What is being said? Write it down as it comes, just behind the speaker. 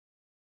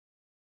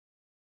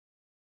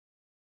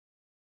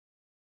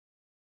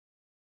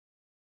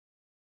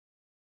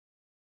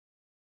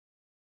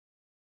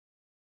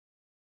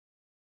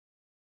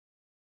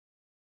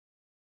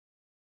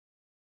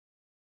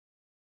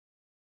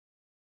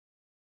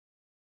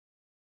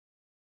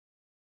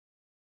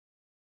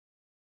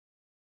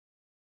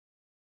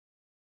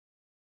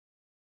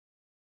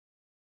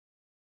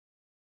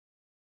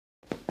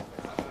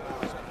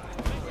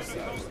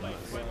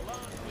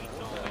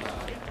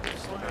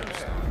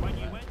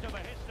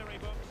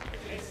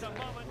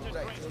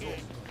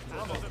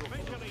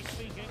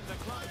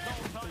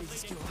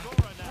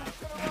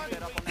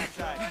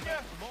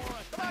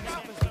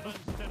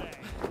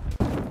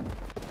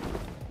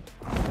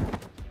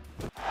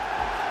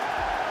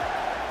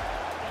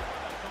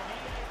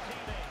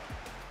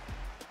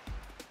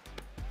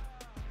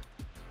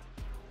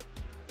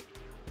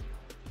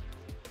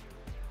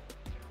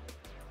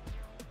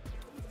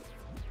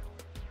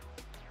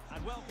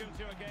welcome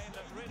to a game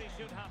that really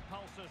should have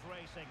pulses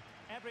racing.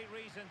 Every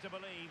reason to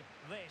believe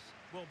this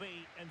will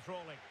be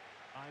enthralling.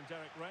 I'm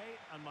Derek Ray,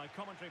 and my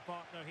commentary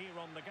partner here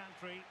on the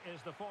gantry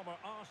is the former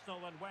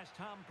Arsenal and West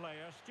Ham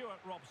player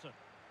Stuart Robson.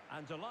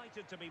 And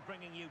delighted to be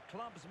bringing you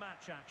clubs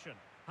match action.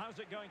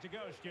 How's it going to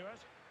go, Stuart?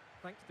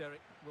 Thanks,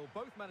 Derek. Well,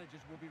 both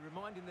managers will be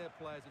reminding their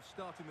players of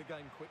starting the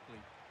game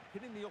quickly,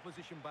 hitting the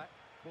opposition back,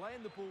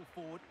 playing the ball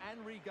forward and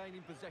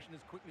regaining possession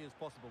as quickly as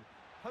possible.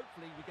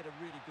 Hopefully we get a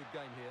really good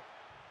game here.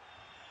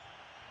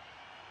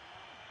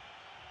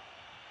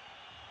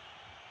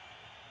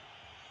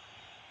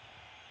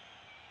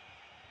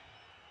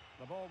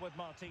 The ball with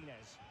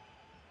Martinez.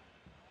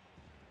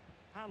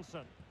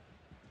 Hansen.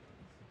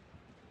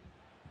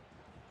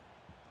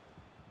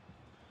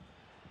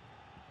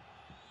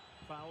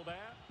 Foul there.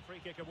 Free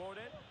kick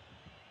awarded.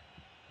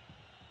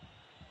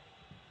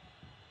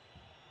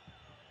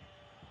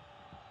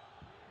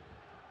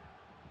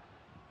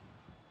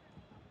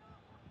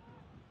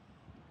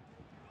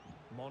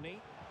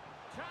 Money.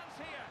 Chance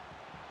here.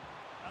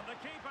 And the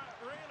keeper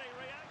really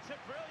reacted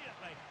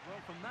brilliantly.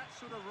 Well, from that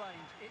sort of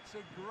range, it's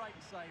a great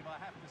save, I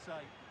have to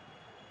say.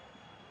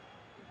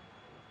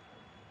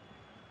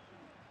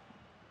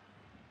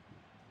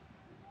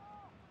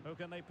 Who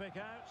can they pick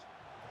out?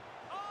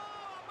 Oh,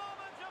 a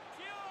moment of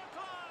pure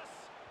class!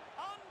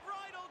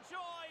 Unbridled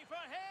joy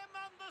for him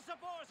and the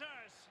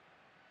supporters.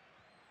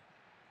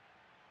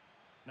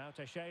 Now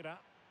Teixeira.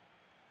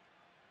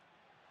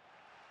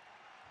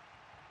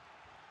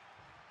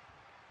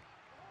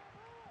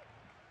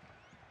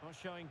 Not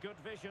showing good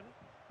vision.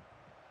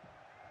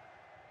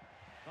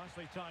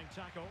 Nicely timed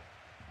tackle.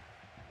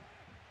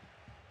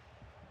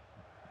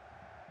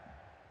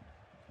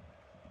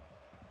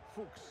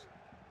 Fuchs.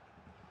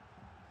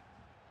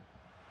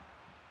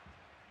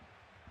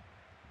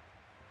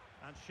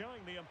 And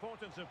showing the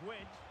importance of width.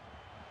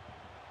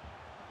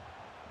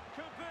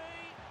 Could be.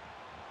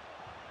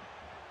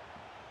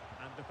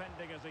 And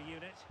defending as a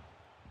unit.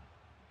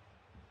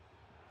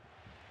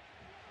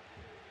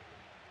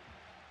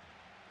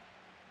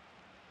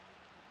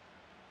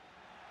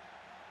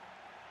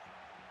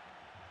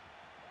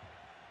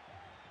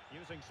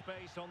 Using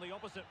space on the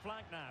opposite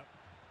flank now.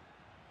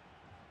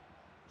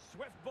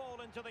 Swift ball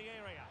into the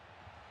area.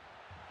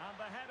 And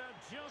the header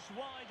just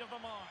wide of the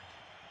mark.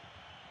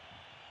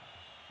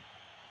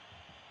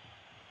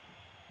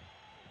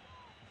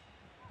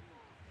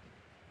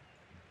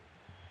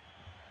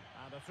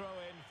 And a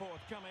throw-in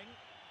forthcoming.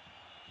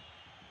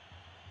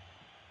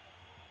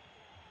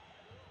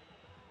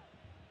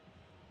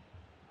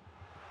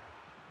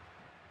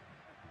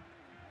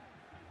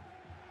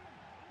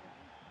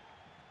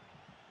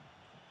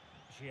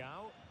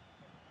 IJO.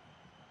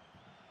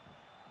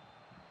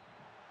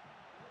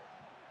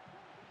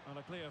 And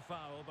a clear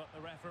foul, but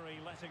the referee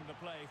letting the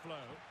play flow.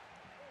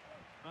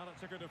 Well, it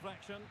took a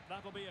deflection.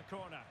 That'll be a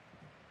corner.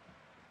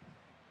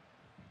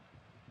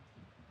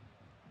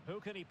 Who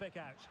can he pick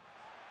out?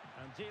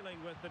 And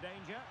dealing with the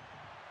danger.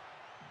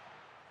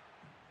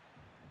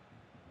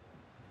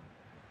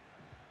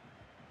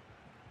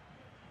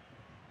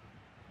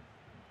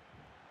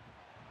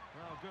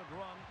 Well, good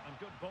run and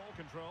good ball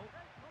control.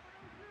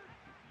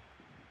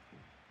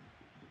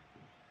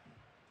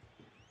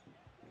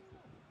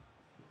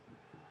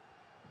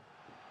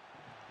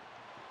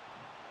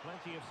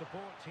 Plenty of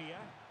support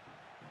here,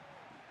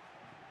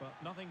 but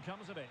nothing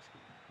comes of it.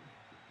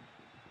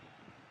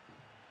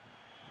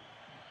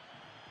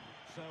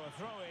 So a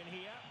throw in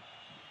here.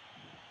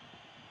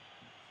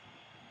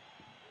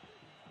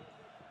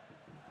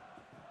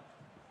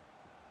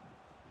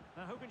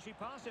 Now who can she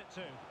pass it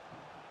to?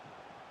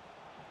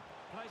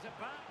 Plays it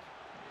back.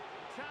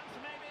 Chance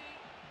maybe.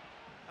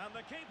 And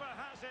the keeper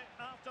has it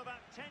after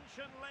that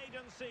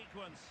tension-laden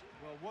sequence.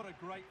 Well, what a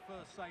great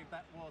first save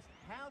that was.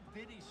 How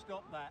did he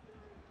stop that?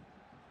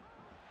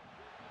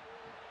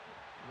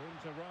 Room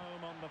to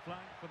roam on the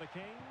flank for the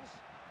Kings.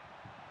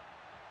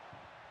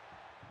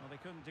 Well, they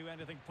couldn't do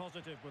anything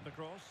positive with the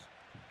cross.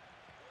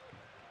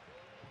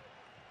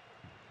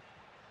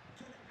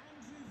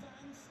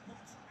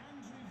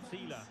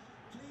 Sealer.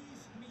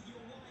 Please meet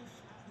your wife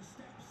at the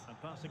steps.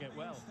 And passing it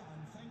well.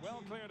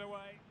 Well cleared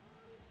away.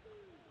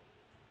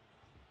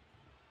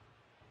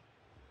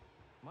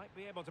 Might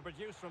be able to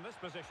produce from this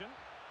position.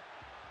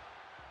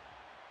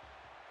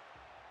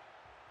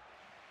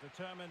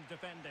 Determined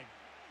defending.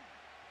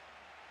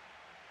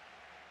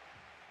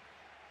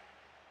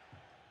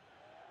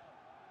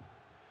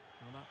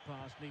 Well, that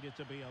pass needed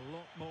to be a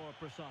lot more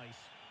precise.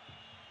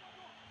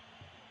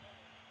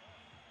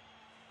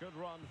 Good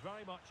run,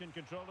 very much in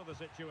control of the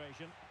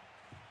situation.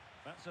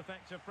 That's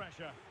effective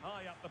pressure,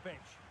 high up the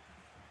pitch.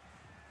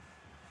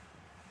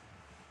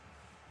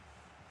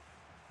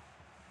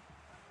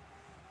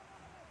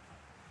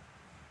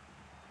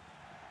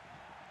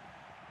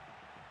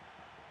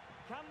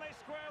 Can they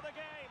square the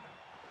game?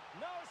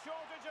 No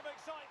shortage of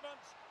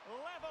excitement.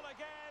 Level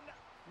again.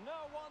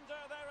 No wonder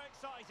they're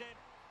excited.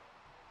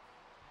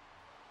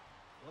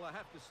 Well, I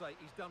have to say,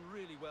 he's done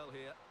really well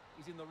here.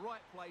 He's in the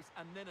right place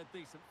and then a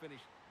decent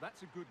finish.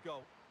 That's a good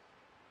goal.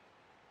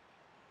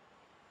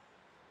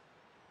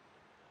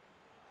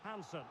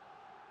 Hansen.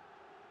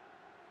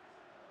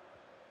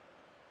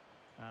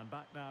 And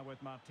back now with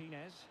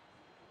Martinez.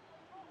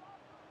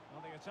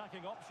 Well, the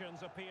attacking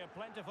options appear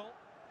plentiful.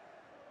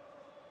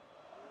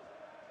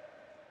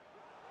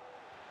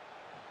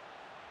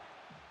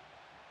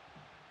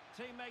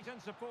 Teammate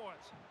and support.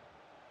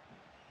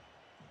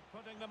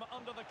 Putting them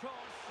under the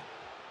course.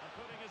 And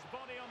putting his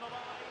body on the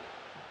line.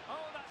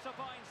 Oh, that's a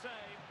fine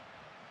save.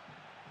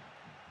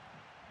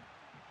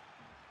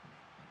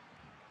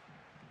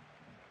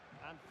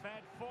 And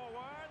fed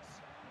forwards.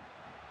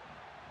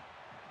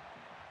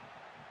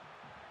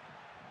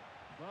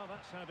 Well,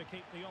 that's how to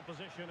keep the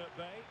opposition at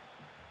bay.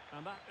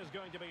 And that is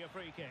going to be a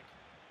free kick.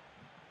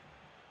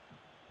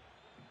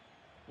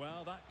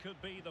 Well, that could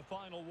be the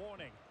final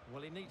warning.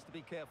 Well, he needs to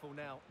be careful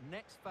now.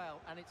 Next foul,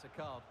 and it's a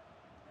card.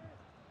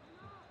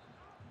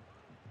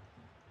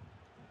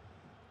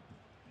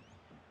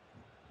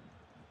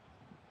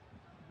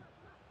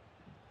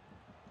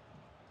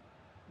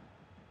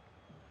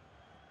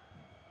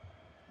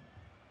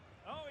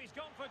 Oh, he's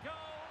gone for goal.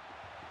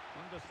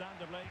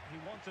 Understandably, he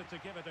wanted to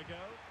give it a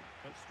go,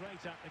 but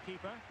straight at the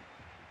keeper.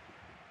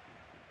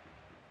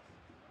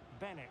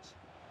 Bennett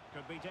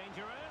could be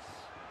dangerous.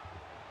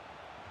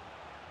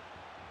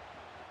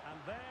 And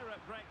there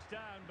it breaks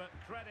down, but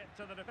credit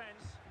to the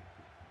defence.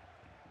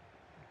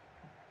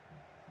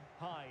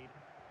 Hyde.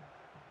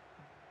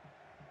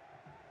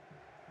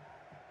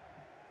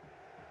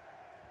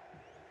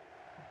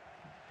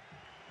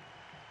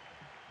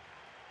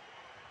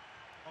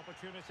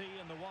 Opportunity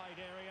in the wide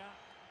area.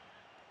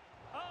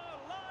 Oh,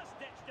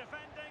 last-ditch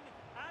defending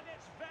at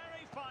its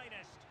very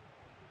finest.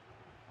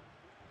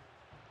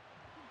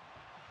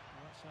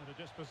 Well, that's how to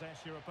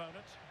dispossess your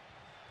opponent.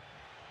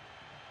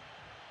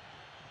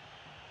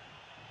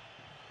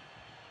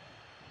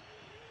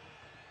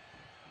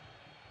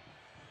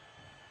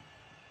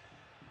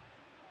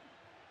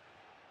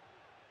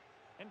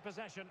 In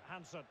possession,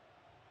 Hansen.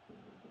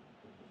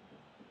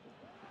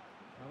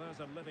 Well, there's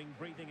a living,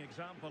 breathing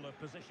example of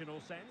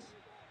positional sense.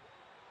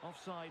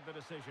 Offside the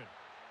decision.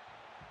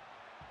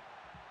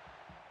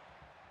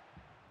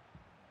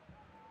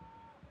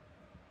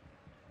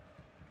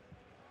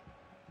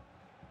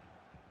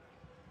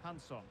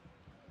 Hansen.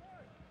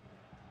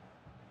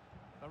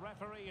 The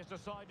referee has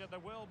decided there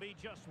will be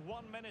just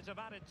 1 minute of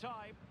added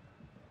time.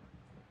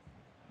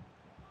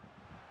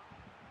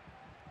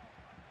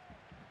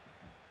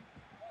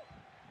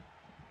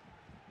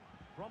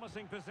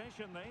 Promising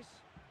position, this.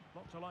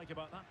 Lot to like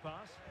about that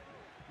pass.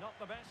 Not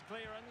the best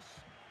clearance.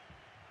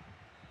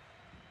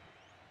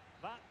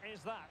 That is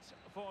that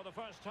for the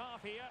first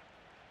half here.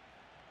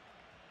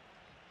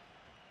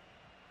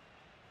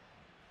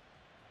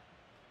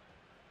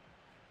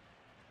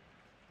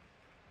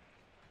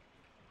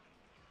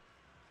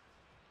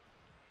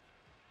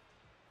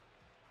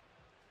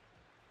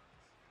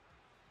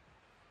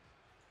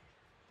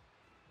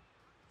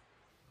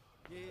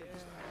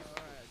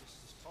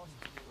 Just toss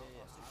it.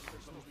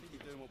 As long as we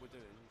keep doing what we're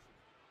doing.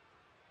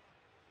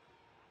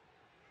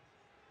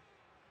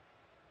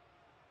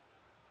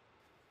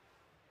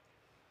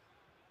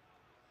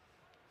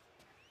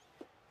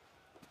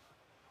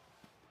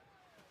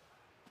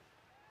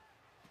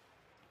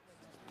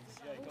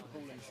 Yeah, you got the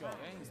ball in the shot.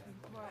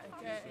 Right,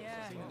 okay,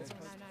 yeah. No.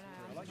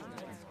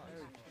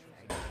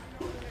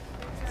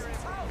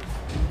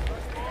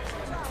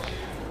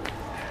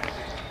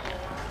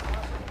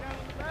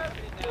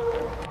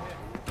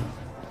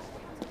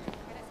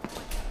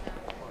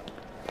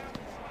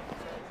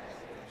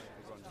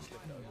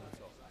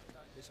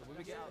 Listen, when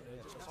we get out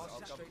there, just pass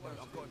it straight down.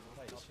 I'm going for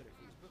pace.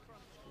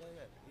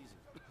 Yeah, easy.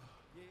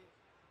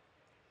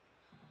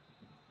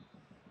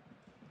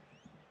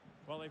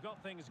 Well, they've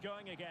got things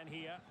going again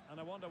here, and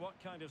I wonder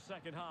what kind of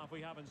second half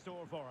we have in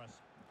store for us.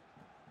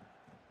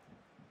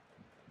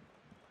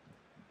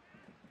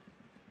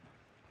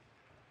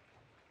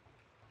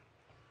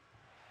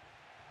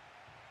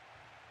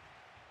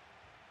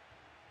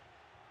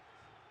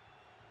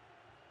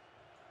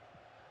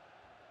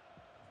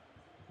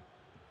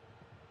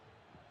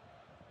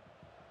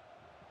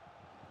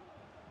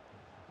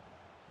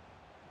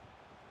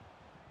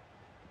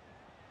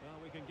 Well,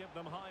 we can give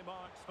them high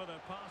marks for their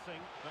passing,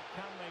 but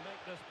can they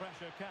make this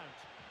pressure count?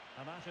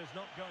 And that is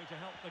not going to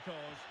help the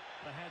cause.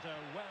 The header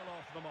well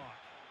off the mark.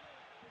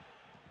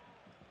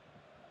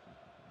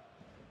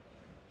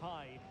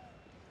 Hyde.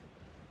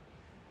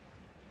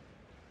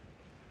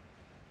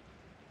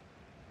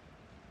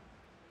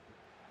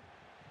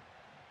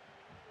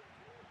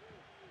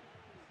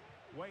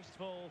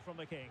 Wasteful from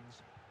the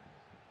Kings.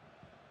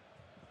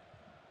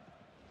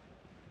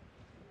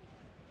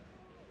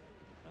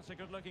 That's a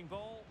good-looking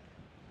ball.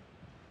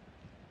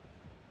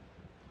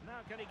 Now,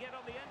 can he get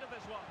on the end of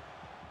this one?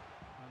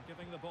 And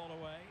giving the ball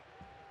away.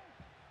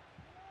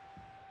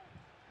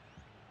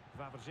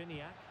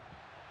 Wawrzyniak.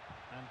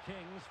 And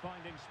Kings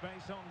finding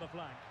space on the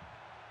flank.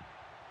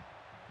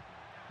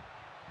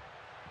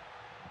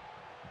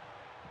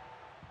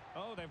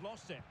 Oh, they've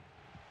lost it.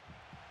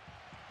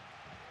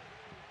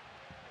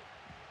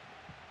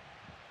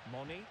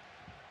 Moni.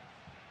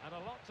 And a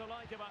lot to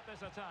like about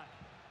this attack.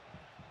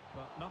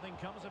 But nothing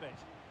comes of it.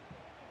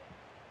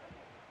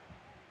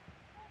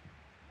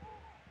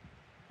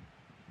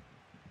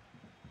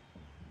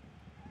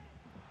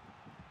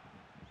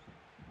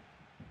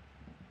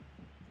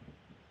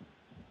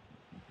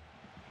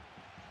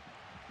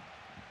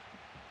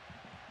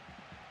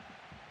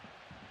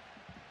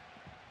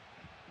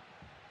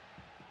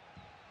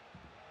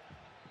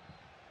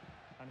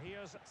 And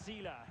here's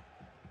Sila.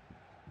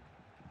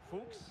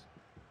 Fuchs.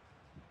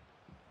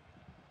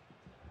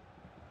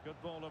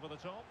 Good ball over the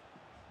top.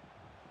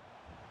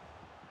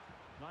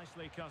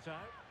 Nicely cut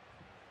out.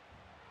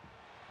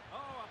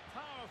 Oh, a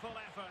powerful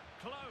effort.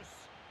 Close.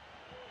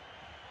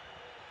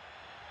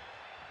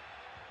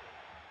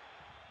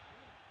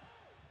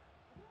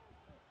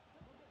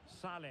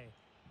 Saleh.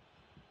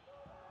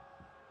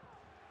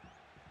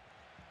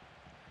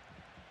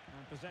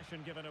 And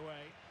possession given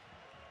away.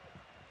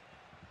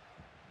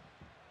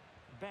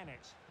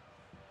 Bennett.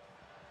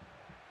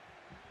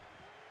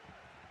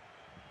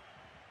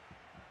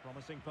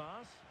 Promising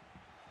pass.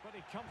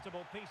 Pretty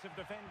comfortable piece of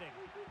defending.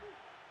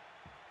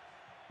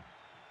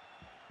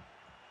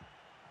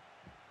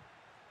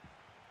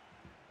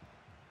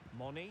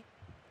 Moni.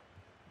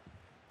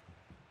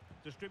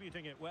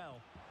 Distributing it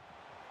well.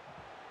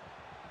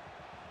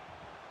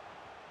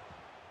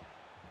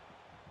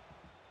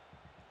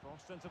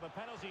 Crossed into the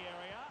penalty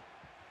area.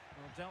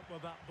 Well, dealt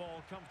with that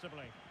ball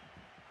comfortably.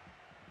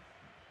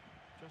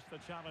 Just the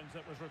challenge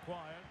that was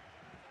required.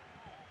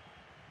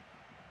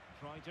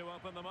 Try to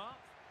open them up.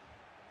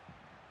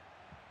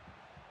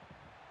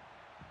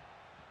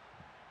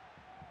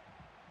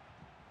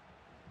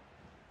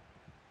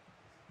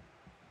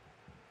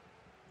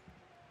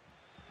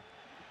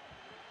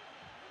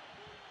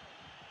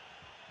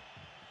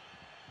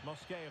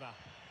 Mosquera.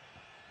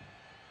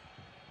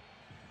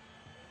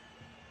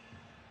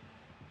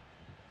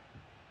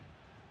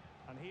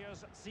 And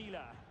here's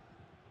Sila.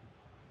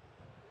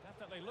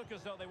 Definitely look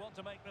as though they want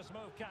to make this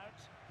move count.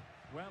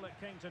 Well, it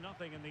came to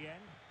nothing in the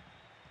end.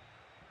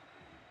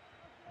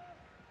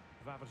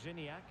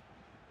 Wawrzyniak.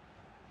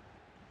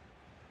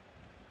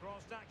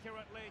 Crossed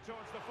accurately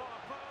towards the far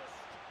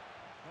post.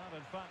 Well,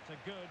 in fact,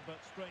 a good but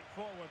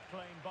straightforward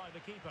claim by the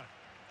keeper.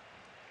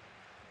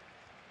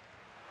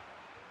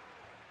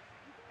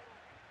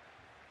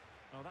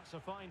 Oh, that's a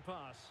fine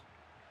pass.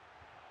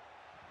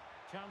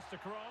 Chance to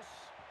cross.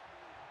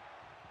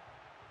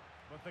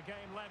 With the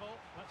game level,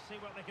 let's see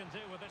what they can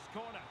do with this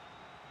corner.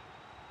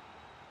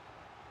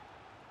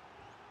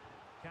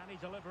 Can he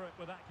deliver it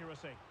with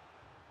accuracy?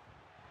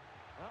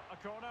 Well, a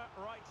corner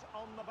right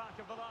on the back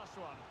of the last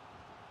one.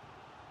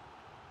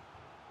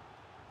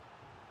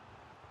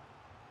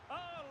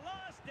 Oh,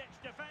 last-ditch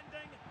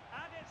defending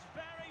at its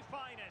very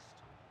finest.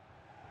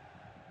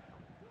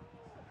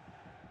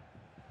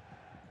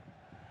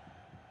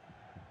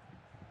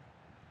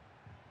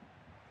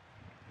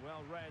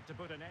 Well read to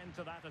put an end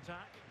to that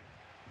attack.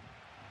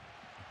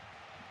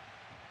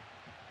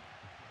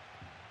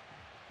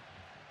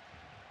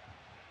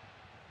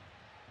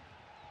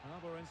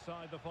 Well, we're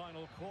inside the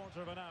final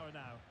quarter of an hour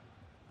now.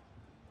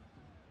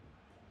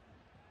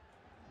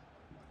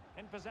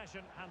 In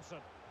possession,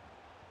 Hansen.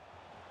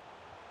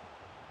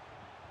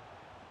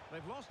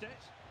 They've lost it.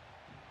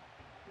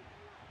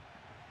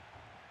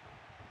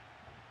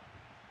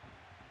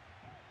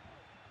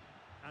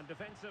 And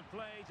defensive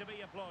play to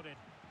be applauded.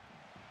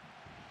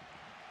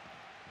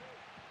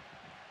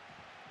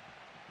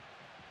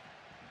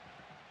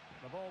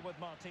 The ball with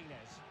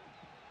Martinez.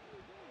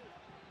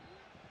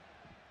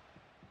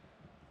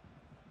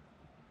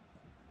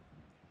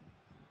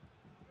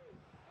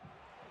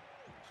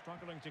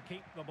 Struggling to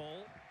keep the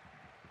ball.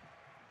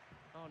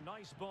 Oh,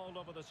 nice ball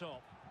over the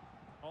top.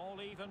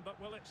 All even, but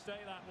will it stay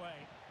that way?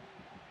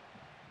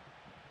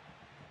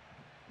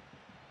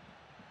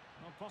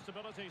 Well,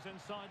 possibilities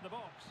inside the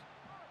box.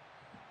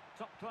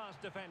 Top-class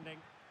defending.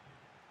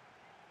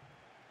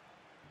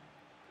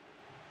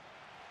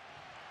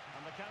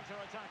 And the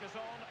counter-attack is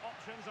on.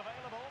 Options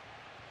available.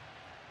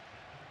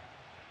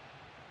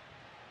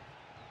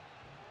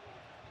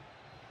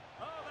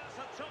 Oh, that's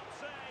a top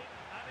save.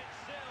 And it's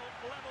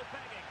still level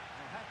pegging.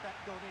 Well, had that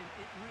gone in,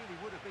 it really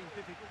would have been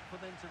difficult for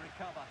them to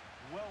recover.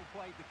 Well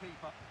played, the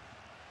keeper.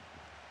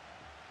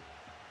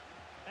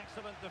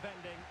 Excellent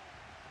defending.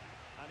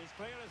 And he's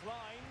clear as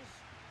lines.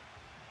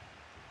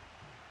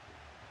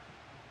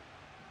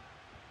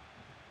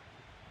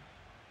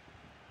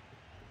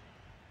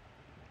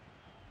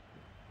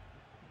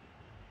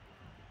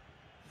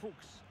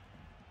 Fuchs.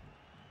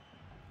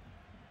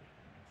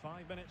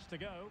 5 minutes to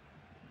go.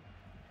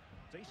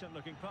 Decent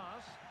looking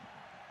pass.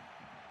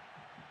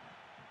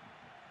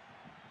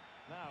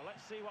 Now,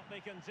 let's see what they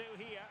can do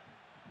here.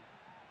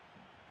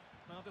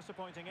 Well,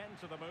 disappointing end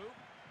to the move.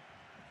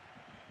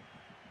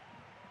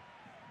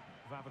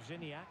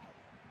 Wawrzyniak.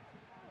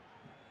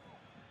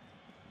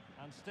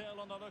 And still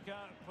on the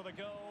lookout for the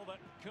goal that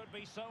could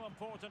be so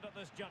important at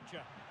this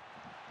juncture.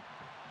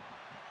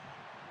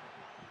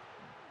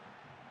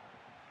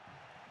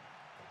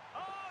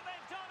 Oh,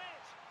 they've done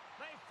it!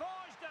 They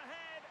forged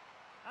ahead,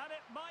 and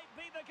it might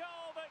be the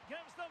goal that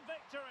gives them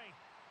victory.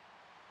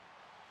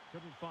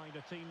 Couldn't find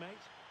a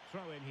teammate.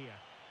 Throw in here.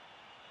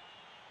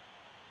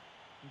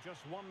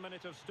 Just 1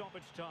 minute of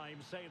stoppage time,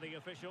 say the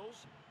officials.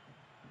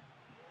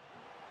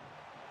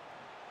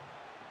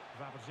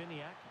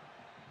 Wawrzyniak.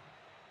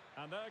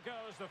 And there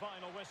goes the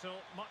final whistle,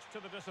 much to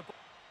the disappointment.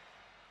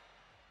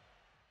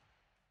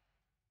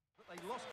 They lost